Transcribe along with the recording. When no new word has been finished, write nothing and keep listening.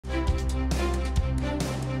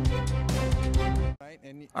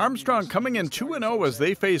Armstrong coming in 2-0 as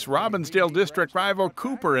they face Robbinsdale district rival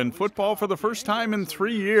Cooper in football for the first time in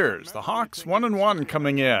 3 years. The Hawks 1-1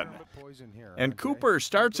 coming in. And Cooper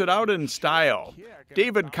starts it out in style.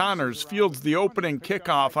 David Connors fields the opening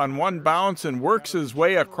kickoff on one bounce and works his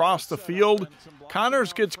way across the field.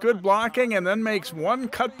 Connors gets good blocking and then makes one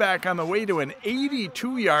cutback on the way to an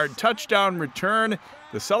 82-yard touchdown return.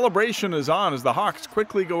 The celebration is on as the Hawks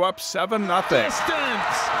quickly go up 7-0. What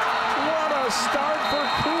a start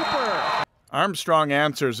for Cooper! Armstrong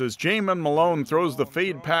answers as Jamin Malone throws the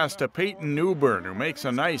fade pass to Peyton Newburn, who makes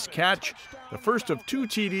a nice catch. The first of 2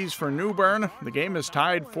 TDs for Newburn. The game is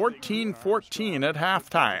tied 14-14 at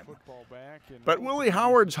halftime. But Willie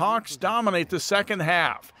Howard's Hawks dominate the second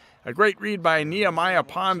half. A great read by Nehemiah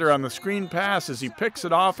Ponder on the screen pass as he picks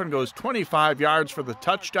it off and goes 25 yards for the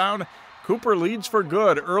touchdown. Cooper leads for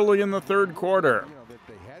good early in the third quarter.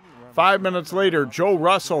 5 minutes later, Joe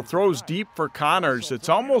Russell throws deep for Connors. It's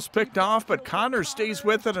almost picked off, but Connors stays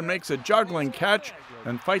with it and makes a juggling catch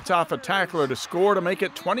and fights off a tackler to score to make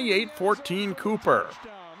it 28-14 Cooper.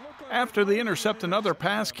 After they intercept another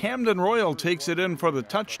pass, Camden Royal takes it in for the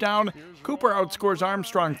touchdown. Cooper outscores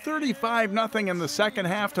Armstrong 35-0 in the second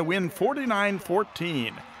half to win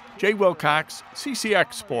 49-14. Jay Wilcox,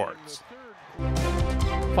 CCX Sports.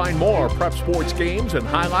 Find more prep sports games and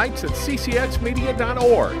highlights at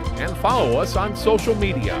ccxmedia.org and follow us on social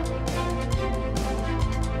media.